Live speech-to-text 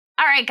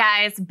All right,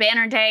 guys,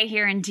 banner day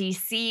here in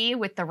D.C.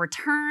 with the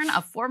return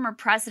of former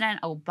President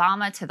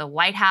Obama to the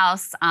White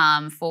House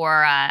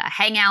for a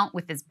hangout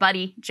with his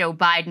buddy, Joe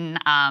Biden.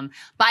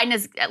 Biden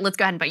is, let's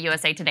go ahead and put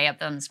USA Today up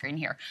on the screen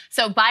here.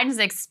 So Biden is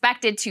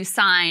expected to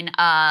sign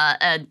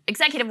an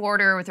executive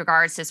order with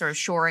regards to sort of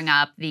shoring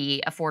up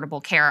the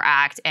Affordable Care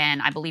Act,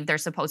 and I believe they're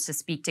supposed to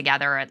speak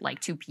together at like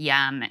 2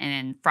 p.m.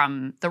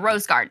 from the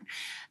Rose Garden.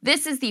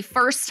 This is the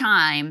first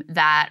time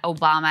that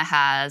Obama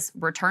has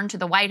returned to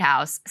the White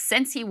House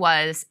since he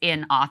was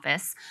in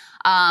office.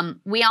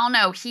 We all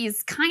know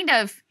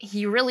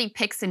he really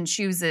picks and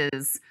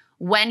chooses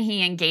when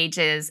he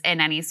engages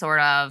in any sort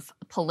of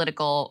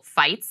political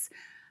fights.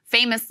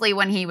 Famously,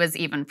 when he was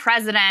even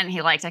president,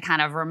 he liked to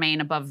kind of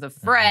remain above the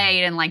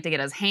fray and like to get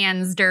his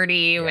hands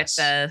dirty with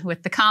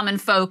the common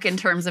folk in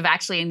terms of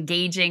actually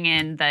engaging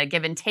in the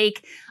give and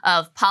take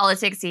of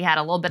politics. He had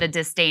a little bit of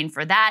disdain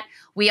for that.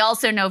 We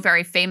also know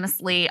very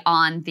famously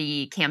on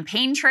the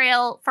campaign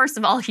trail, first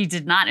of all, he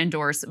did not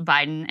endorse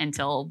Biden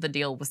until the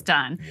deal was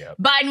done. Yep.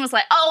 Biden was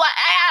like, oh,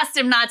 I asked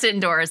him not to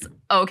endorse.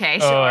 Okay,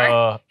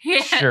 sure.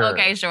 Sure.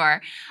 Okay,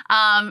 sure.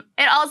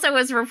 It also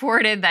was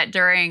reported that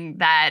during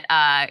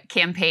that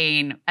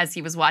campaign, as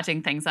he was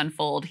watching things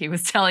unfold, he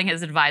was telling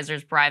his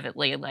advisors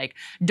privately, like,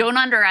 don't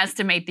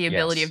underestimate the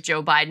ability of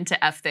Joe Biden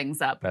to F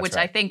things up, which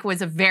I think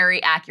was a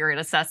very accurate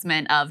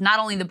assessment of not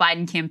only the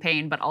Biden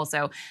campaign, but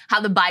also how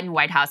the Biden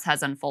White House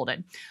has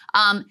unfolded.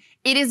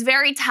 It is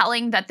very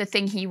telling that the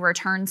thing he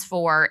returns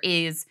for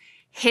is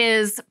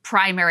his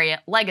primary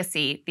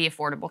legacy, the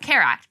Affordable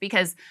Care Act,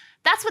 because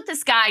that's what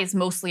this guy is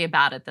mostly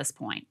about at this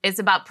point. It's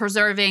about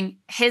preserving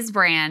his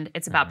brand.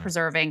 It's about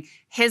preserving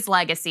his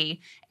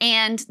legacy.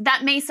 And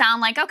that may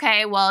sound like,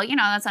 okay, well, you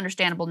know, that's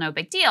understandable, no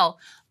big deal.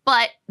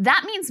 But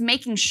that means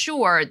making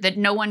sure that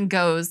no one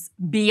goes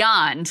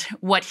beyond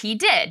what he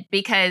did.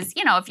 Because,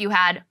 you know, if you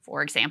had,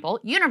 for example,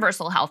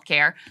 universal health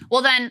care,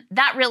 well, then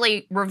that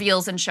really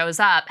reveals and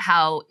shows up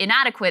how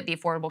inadequate the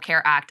Affordable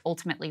Care Act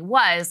ultimately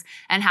was,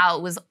 and how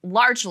it was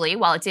largely,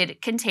 while it did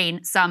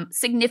contain some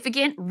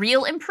significant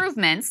real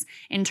improvements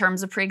in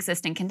terms of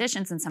pre-existing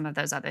conditions and some of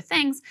those other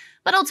things,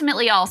 but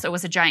ultimately also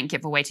was a giant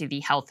giveaway to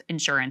the health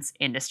insurance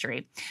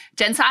industry.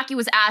 Jen Psaki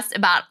was asked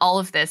about all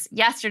of this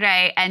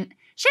yesterday, and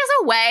she has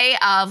a way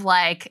of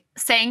like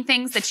saying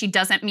things that she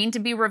doesn't mean to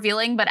be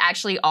revealing, but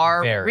actually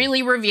are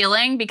really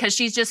revealing, because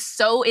she's just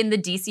so in the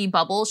DC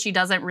bubble. She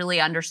doesn't really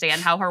understand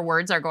how her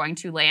words are going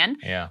to land.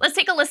 Yeah. Let's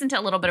take a listen to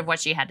a little bit of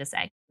what she had to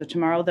say. So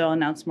tomorrow they'll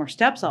announce more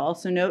steps. I'll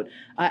also note,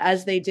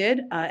 as they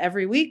did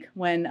every week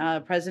when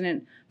former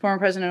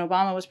President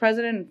Obama was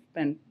president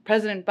and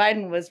President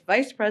Biden was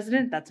vice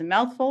president, that's a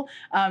mouthful,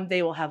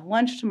 they will have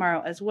lunch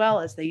tomorrow as well,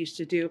 as they used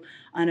to do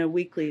on a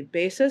weekly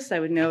basis. I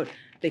would note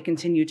they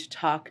continue to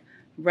talk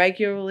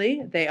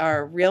regularly. They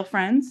are real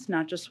friends,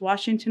 not just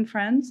Washington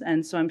friends.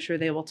 And so I'm sure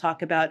they will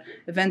talk about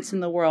events in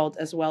the world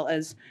as well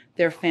as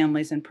their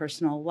families and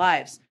personal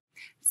lives.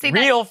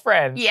 Real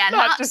friends. Yeah,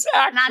 not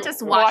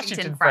just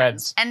Washington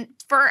friends. And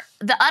for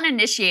the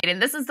uninitiated,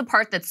 this is the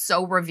part that's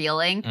so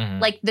revealing.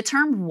 Like, the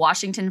term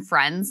Washington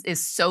friends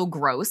is so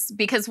gross,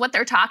 because what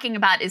they're talking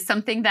about is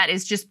something that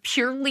is just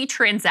purely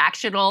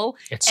transactional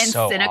and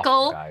so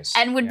cynical,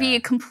 and would be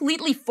a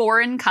completely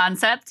foreign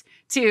concept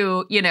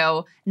to, you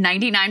know,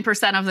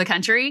 99% of the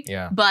country.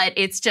 But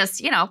it's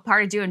just, you know,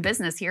 part of doing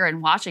business here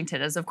in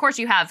Washington is, of course,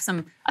 you have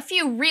a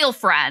few real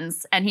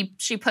friends, and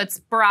she puts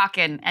Barack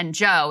and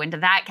Joe into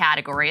that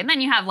category. And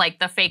then you have like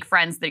the fake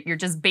friends that you're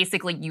just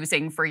basically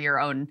using for your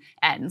own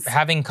ends.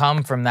 Having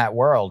come from that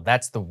world,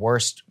 that's the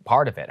worst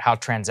part of it, how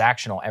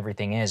transactional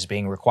everything is,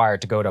 being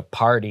required to go to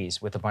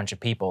parties with a bunch of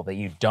people that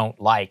you don't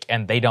like,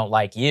 and they don't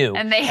like you.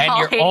 And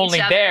you're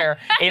only there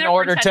in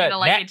order to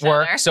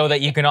network so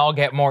that you can all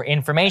get more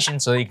information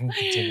so you can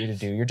continue to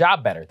do your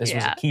job better. This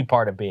was a key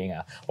part of being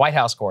a White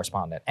House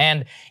correspondent.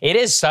 And it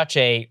is such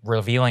a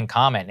revealing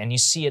comment. And you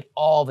see it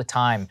all the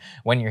time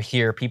when you're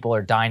here. People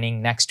are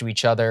dining next to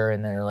each other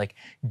and they're like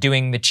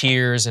doing the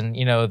cheers and,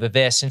 you know, the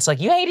this. And it's like,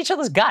 you hate each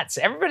other's guts.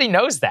 Everybody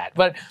knows that.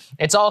 But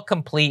it's all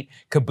complete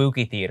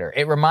kabuki theater.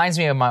 It reminds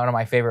me of one of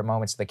my favorite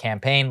moments of the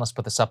campaign. Let's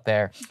put this up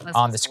there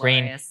on the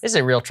screen. Hilarious. This is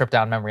a real trip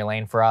down memory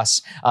lane for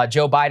us.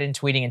 Joe Biden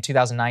tweeting in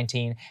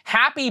 2019,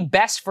 "Happy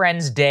Best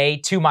Friends Day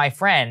to my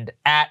friend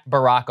at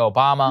Barack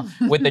Obama,"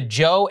 with the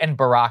Joe and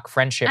Barack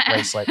friendship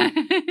bracelet.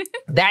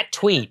 That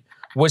tweet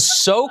was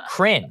so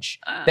cringe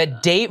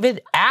that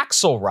David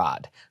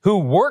Axelrod, who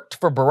worked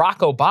for Barack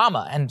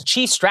Obama and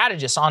chief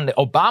strategist on the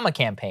Obama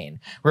campaign,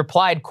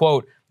 replied,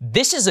 quote,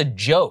 "This is a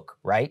joke,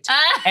 right?"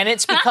 And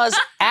it's because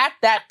at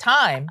that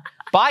time,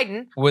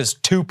 Biden was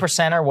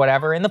 2% or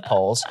whatever in the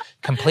polls,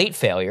 complete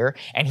failure,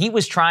 and he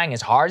was trying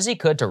as hard as he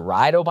could to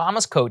ride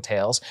Obama's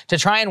coattails to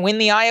try and win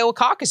the Iowa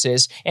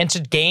caucuses and to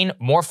gain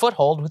more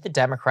foothold with the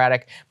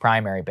Democratic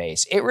primary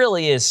base. It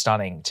really is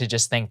stunning to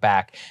just think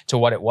back to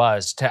what it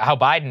was, to how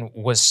Biden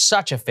was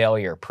such a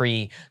failure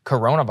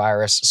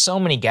pre-coronavirus, so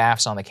many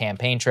gaffes on the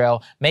campaign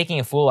trail, making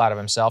a fool out of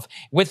himself,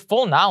 with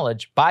full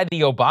knowledge by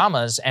the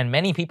Obamas and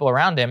many people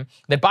around him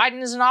that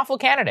Biden is an awful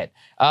candidate.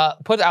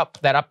 Put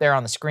that up there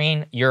on the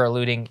screen. You're a loser.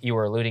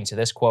 were alluding to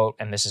this quote,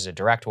 and this is a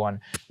direct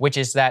one, which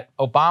is that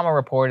Obama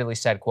reportedly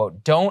said,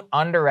 quote, "Don't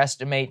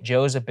underestimate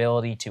Joe's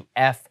ability to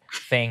F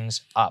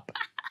things up."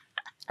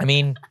 I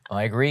mean,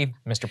 I agree,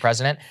 Mr.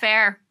 President.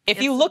 Fair.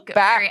 If you look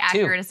back, very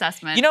accurate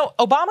assessment. You know,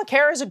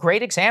 Obamacare is a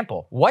great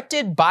example. What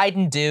did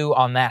Biden do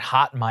on that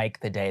hot mic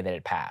the day that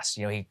it passed?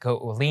 You know, he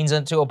leans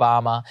into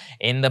Obama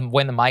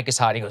when the mic is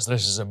hot. He goes,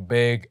 "This is a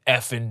big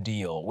effing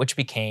deal," which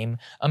became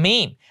a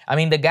meme. I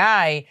mean, the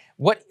guy,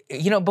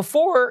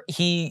 before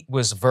he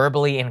was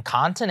verbally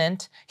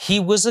incontinent, he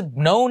was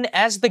known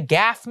as the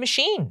gaffe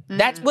machine.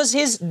 That was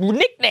his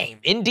nickname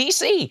in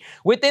D.C.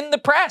 within the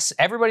press.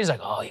 Everybody's like,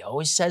 "Oh, he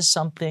always says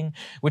something,"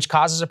 which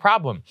causes a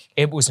problem.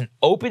 It was an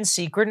open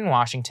secret in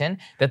Washington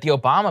that the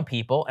Obama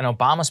people, and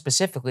Obama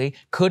specifically,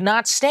 could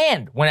not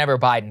stand whenever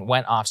Biden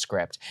went off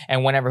script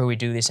and whenever he would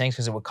do these things,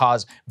 because it would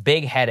cause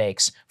big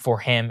headaches for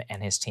him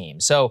and his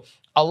team. So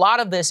a lot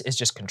of this is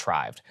just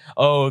contrived.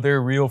 Oh,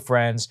 they're real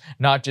friends,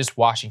 not just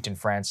Washington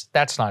friends.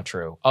 That's not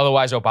true.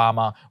 Otherwise,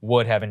 Obama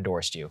would have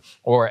endorsed you.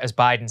 Or as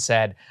Biden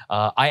said,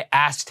 I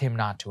asked him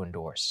not to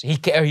endorse.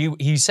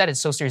 He said it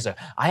so serious.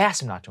 I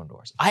asked him not to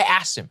endorse. I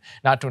asked him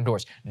not to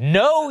endorse.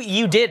 No,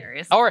 you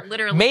didn't. Or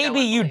literally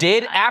maybe you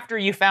did after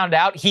you found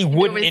out he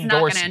wouldn't endorse you. He was not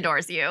going to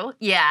endorse you.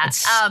 Yeah. It's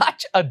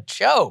such a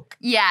joke.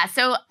 Yeah,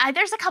 so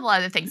there's a couple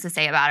other things to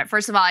say about it.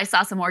 First of all, I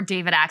saw some more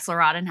David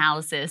Axelrod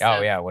analysis.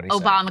 Oh, yeah, what did he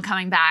say? Obama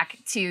coming back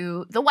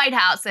to the White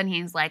House, and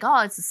he's like, "Oh,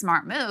 it's a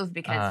smart move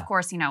because, of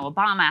course,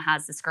 Obama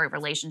has this great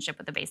relationship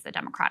with the base of the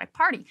Democratic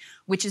Party,"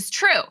 which is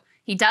true.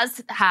 He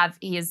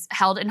is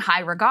held in high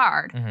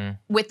regard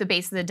with the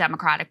base of the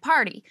Democratic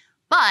Party.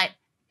 But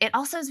it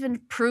also has been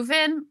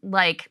proven,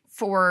 like,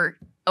 for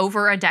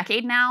over a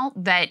decade now,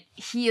 that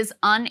he is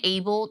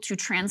unable to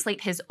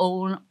translate his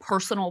own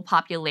personal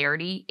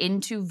popularity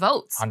into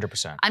votes.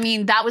 100%. I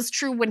mean, that was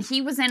true when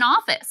he was in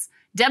office.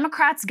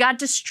 Democrats got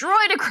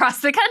destroyed across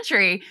the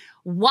country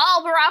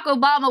while Barack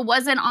Obama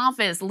was in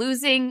office,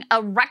 losing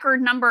a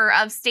record number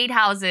of state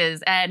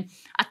houses and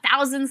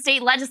 1,000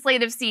 state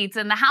legislative seats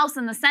in the House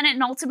and the Senate,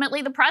 and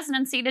ultimately the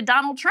presidency to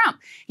Donald Trump.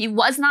 He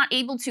was not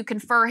able to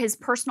confer his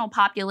personal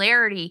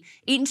popularity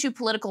into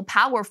political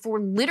power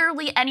for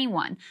literally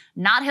anyone.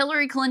 Not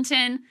Hillary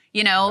Clinton.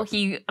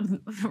 He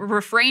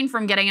refrained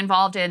from getting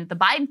involved in the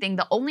Biden thing.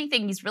 The only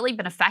thing he's really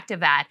been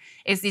effective at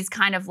is these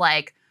kind of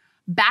like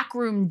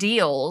backroom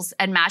deals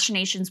and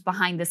machinations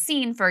behind the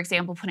scene. For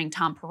example, putting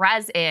Tom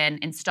Perez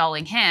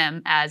installing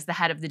him as the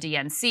head of the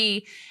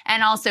DNC,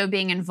 and also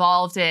being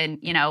involved in,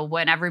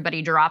 when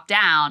everybody dropped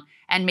down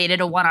and made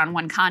it a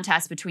one-on-one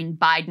contest between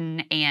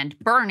Biden and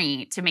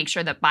Bernie to make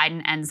sure that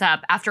Biden ends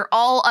up, after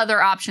all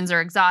other options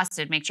are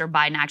exhausted, make sure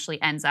Biden actually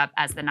ends up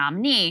as the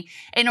nominee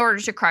in order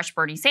to crush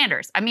Bernie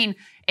Sanders. I mean,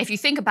 if you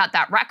think about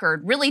that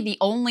record, really the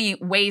only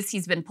ways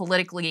he's been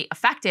politically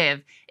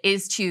effective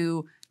is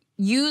to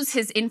use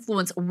his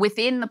influence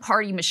within the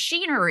party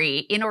machinery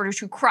in order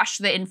to crush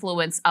the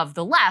influence of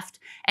the left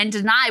and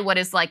deny what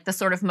is like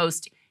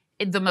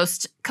the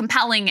most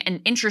compelling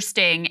and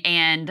interesting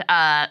and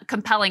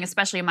compelling,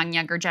 especially among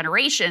younger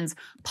generations,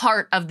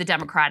 part of the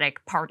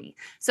Democratic Party.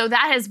 So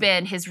that has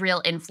been his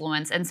real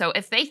influence. And so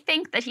if they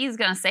think that he's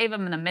going to save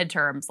them in the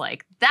midterms,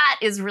 like, that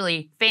is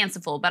really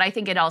fanciful. But I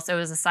think it also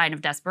is a sign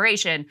of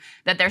desperation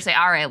that they're saying,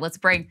 all right, let's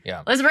bring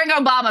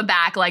Obama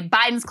back. Like,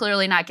 Biden's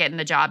clearly not getting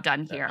the job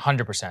done here.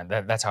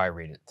 100%. That's how I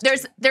read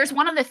it. There's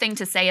one other thing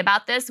to say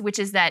about this, which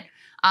is that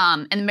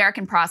and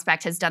American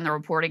Prospect has done the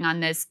reporting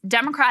on this.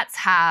 Democrats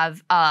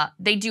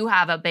they do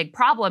have a big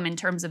problem in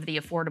terms of the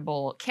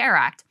Affordable Care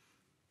Act.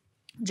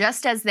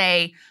 Just as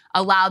they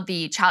allowed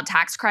the child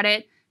tax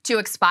credit to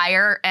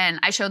expire, and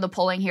I showed the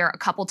polling here a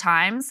couple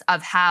times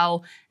of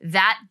how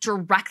that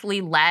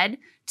directly led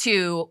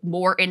to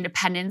more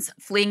independents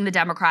fleeing the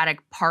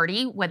Democratic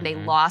Party when they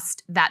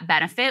lost that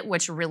benefit,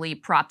 which really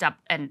propped up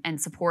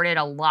and supported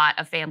a lot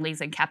of families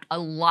and kept a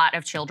lot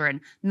of children,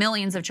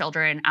 millions of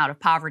children, out of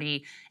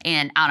poverty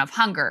and out of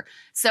hunger.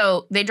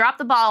 So they dropped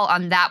the ball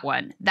on that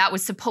one. That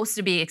was supposed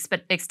to be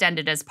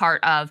extended as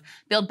part of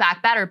Build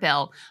Back Better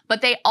bill.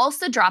 But they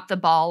also dropped the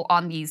ball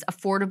on these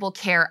Affordable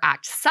Care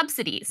Act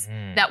subsidies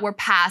that were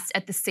passed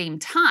at the same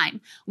time,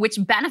 which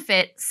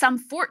benefit some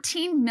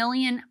 14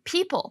 million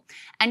people.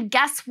 And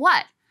guess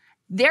what?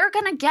 They're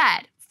going to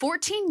get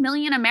 14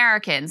 million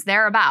Americans,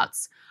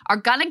 thereabouts, are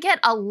going to get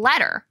a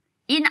letter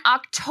in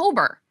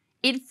October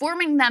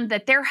informing them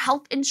that their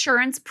health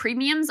insurance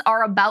premiums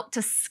are about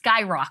to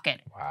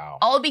skyrocket. Wow.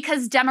 All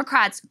because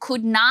Democrats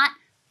could not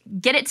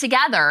get it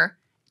together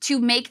to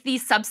make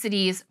these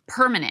subsidies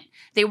permanent.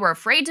 They were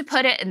afraid to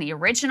put it in the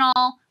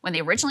when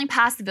they originally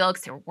passed the bill,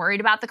 because they were worried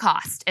about the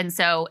cost. And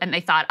they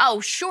thought, oh,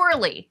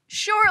 surely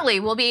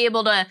we'll be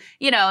able to,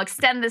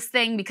 extend this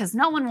thing because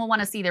no one will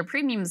want to see their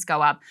premiums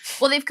go up.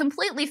 Well, they've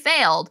completely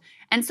failed.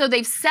 And so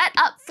they've set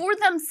up for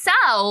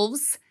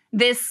themselves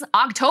this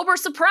October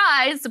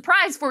surprise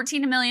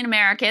 14 million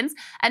Americans.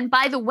 And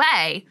by the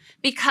way,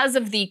 because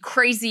of the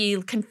crazy,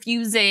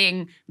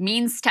 confusing,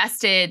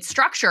 means-tested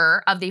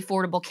structure of the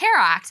Affordable Care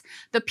Act,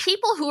 the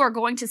people who are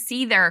going to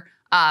see their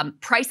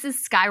prices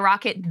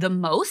skyrocket the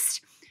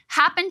most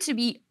happen to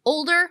be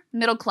older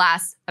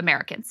middle-class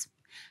Americans.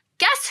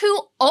 Guess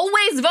who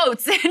always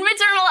votes in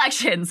midterm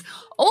elections?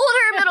 Older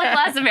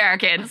middle-class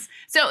Americans.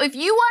 So if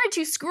you wanted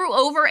to screw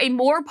over a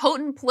more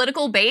potent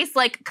political base,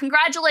 like,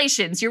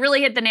 congratulations, you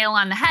really hit the nail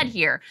on the head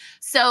here.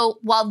 So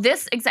while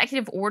this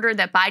executive order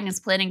that Biden is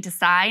planning to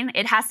sign,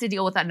 it has to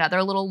deal with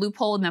another little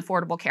loophole in the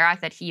Affordable Care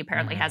Act that he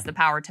apparently has the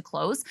power to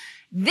close.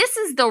 This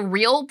is the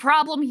real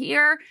problem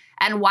here,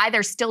 and why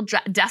they're still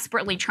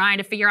desperately trying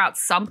to figure out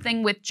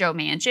something with Joe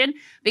Manchin,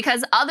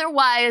 because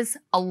otherwise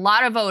a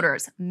lot of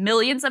voters,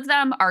 millions of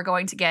them, are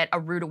going to get a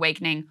rude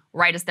awakening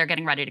right as they're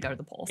getting ready to go to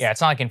the polls. Yeah,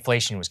 it's not like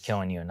inflation was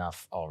killing you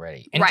enough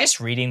already. And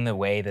just reading the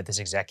way that this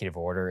executive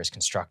order is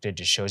constructed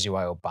just shows you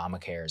why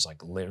Obamacare is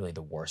like literally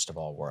the worst of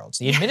all worlds.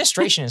 The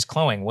administration is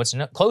closing what's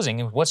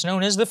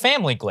known as the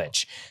family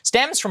glitch.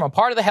 Stems from a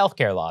part of the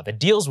healthcare law that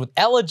deals with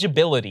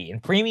eligibility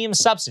and premium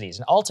subsidies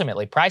and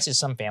ultimately prices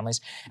some families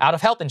out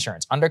of health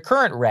insurance. Under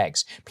current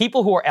regs,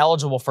 people who are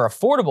eligible for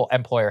affordable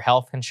employer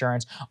health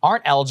insurance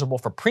aren't eligible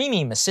for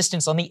premium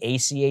assistance on the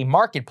ACA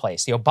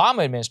marketplace. The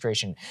Obama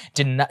administration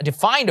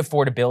defined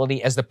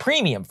affordability as the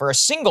premium for a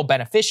single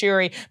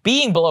beneficiary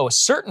being below a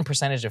certain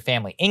percentage of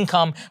family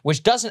income,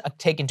 which doesn't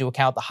take into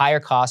account the higher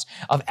cost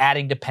of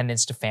adding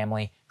dependents to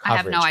family coverage.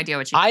 I have no idea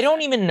what you said. I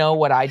don't even know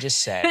what I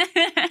just said.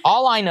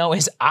 All I know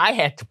is I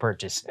had to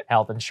purchase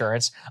health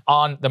insurance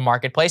on the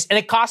marketplace, and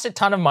it cost a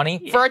ton of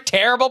money for a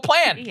terrible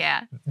plan.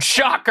 Yeah.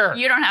 Shocker.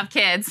 You don't have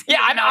kids. Yeah,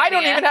 I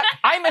don't even have,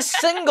 I'm a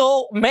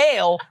single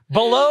male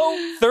below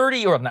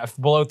 30, or not,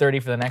 below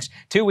 30 for the next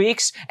 2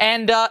 weeks,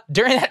 and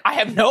during that, I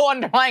have no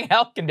underlying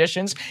health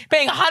conditions,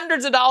 paying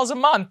hundreds of dollars a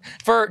month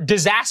for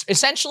disaster.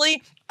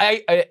 Essentially,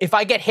 if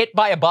I get hit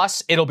by a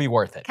bus, it'll be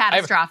worth it.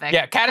 Catastrophic.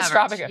 Yeah,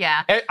 catastrophic. Coverage.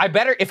 Yeah. I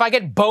better, if I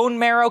get bone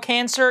marrow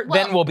cancer,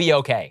 then we'll be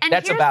okay.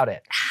 That's about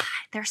it.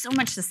 There's so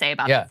much to say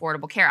about the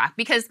Affordable Care Act,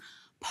 because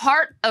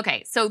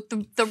so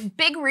the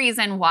big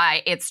reason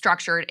why it's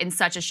structured in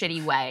such a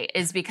shitty way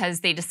is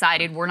because they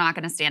decided we're not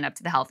going to stand up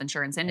to the health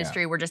insurance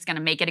industry. We're just going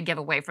to make it a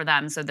giveaway for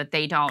them so that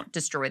they don't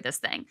destroy this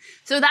thing.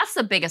 So that's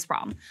the biggest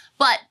problem.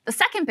 But the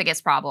second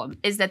biggest problem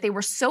is that they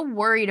were so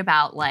worried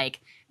about, like,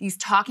 these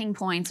talking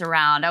points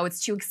around, oh,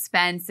 it's too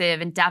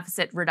expensive and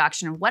deficit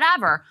reduction and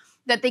whatever,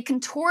 that they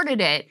contorted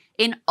it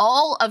in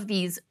all of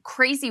these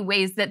crazy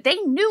ways that they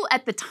knew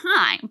at the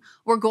time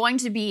were going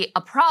to be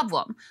a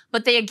problem.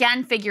 But they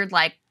again figured,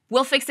 like,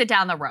 we'll fix it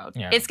down the road.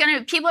 Yeah.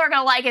 People are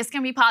gonna like it, it's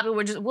gonna be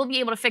popular, we'll be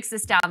able to fix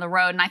this down the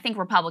road. And I think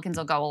Republicans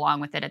will go along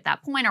with it at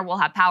that point, or we'll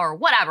have power,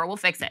 whatever, we'll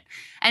fix it.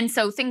 And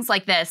so things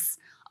like this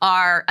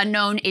are a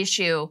known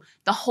issue.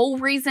 The whole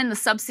reason the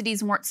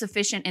subsidies weren't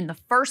sufficient in the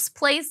first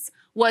place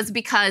was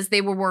because they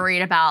were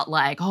worried about,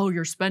 like, oh,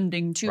 you're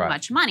spending too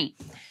much money.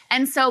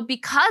 And so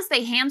because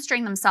they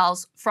hamstring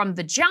themselves from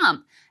the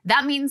jump,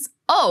 that means,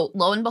 oh,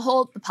 lo and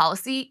behold, the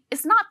policy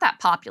is not that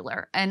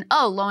popular. And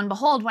oh, lo and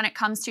behold, when it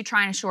comes to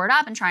trying to shore it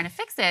up and trying to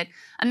fix it,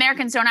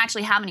 Americans don't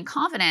actually have any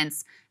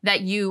confidence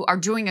that you are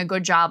doing a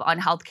good job on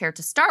healthcare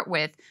to start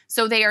with.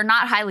 So they are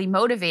not highly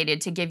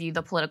motivated to give you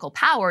the political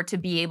power to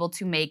be able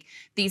to make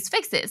these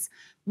fixes.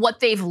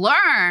 What they've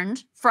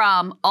learned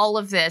from all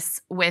of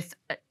this with,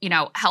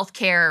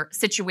 healthcare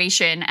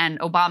situation and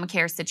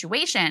Obamacare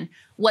situation,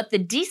 what the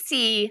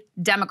DC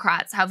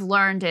Democrats have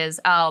learned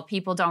is, oh,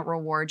 people don't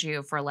reward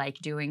you for, like,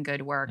 doing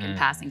good work and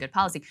passing good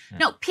policy.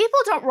 No, people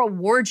don't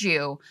reward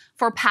you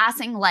for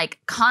passing, like,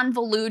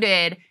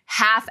 convoluted,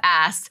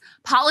 half-assed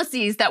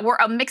policies that were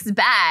a mixed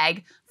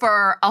bag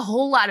for a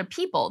whole lot of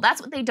people.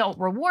 That's what they don't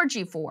reward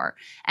you for.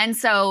 And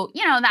so,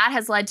 that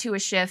has led to a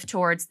shift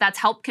that's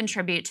helped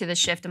contribute to the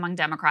shift among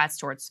Democrats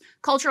towards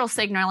cultural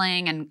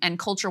signaling and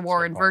culture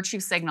war and virtue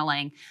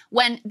signaling,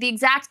 when the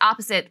exact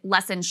opposite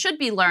lesson should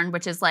be learned,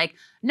 which is like,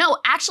 no,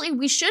 actually,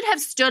 we should have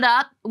stood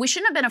up. We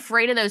shouldn't have been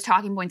afraid of those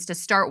talking points to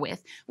start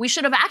with. We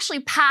should have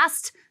actually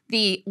passed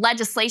the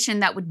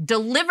legislation that would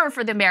deliver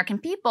for the American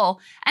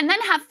people, and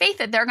then have faith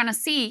that they're going to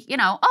see,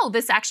 oh,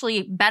 this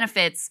actually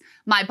benefits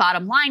my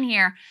bottom line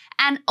here.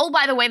 And oh,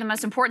 by the way, the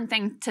most important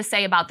thing to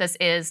say about this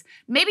is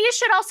maybe you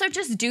should also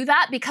just do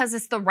that because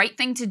it's the right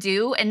thing to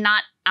do, and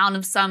not out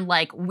of some,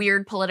 like,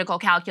 weird political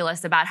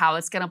calculus about how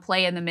it's going to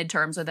play in the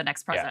midterms or the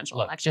next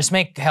presidential election. Just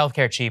make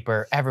healthcare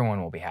cheaper.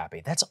 Everyone will be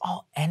happy. That's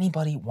all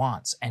anybody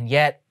wants. And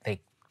yet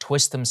they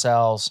twist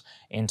themselves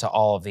into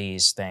all of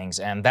these things.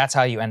 And that's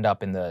how you end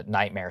up in the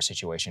nightmare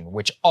situation,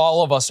 which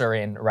all of us are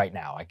in right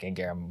now. I can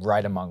guarantee I'm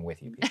right among with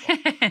you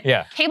people.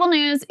 Yeah. Cable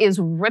news is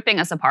ripping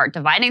us apart,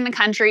 dividing the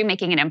country,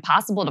 making it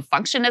impossible to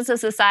function as a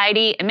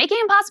society, and making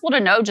it impossible to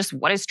know just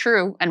what is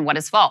true and what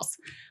is false.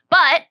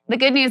 But the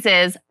good news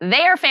is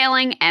they are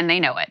failing and they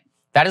know it.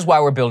 That is why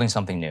we're building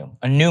something new,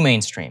 a new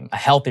mainstream, a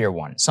healthier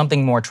one,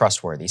 something more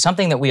trustworthy,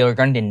 something that we are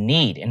going to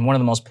need in one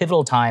of the most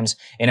pivotal times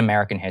in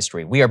American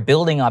history. We are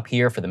building up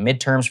here for the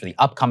midterms, for the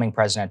upcoming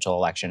presidential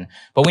election,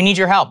 but we need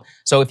your help.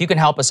 So if you can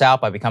help us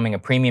out by becoming a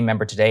premium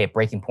member today at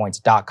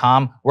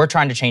breakingpoints.com, we're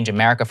trying to change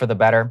America for the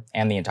better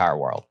and the entire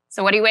world.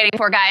 So what are you waiting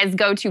for, guys?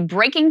 Go to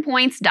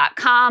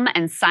breakingpoints.com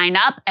and sign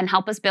up and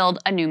help us build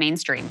a new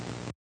mainstream.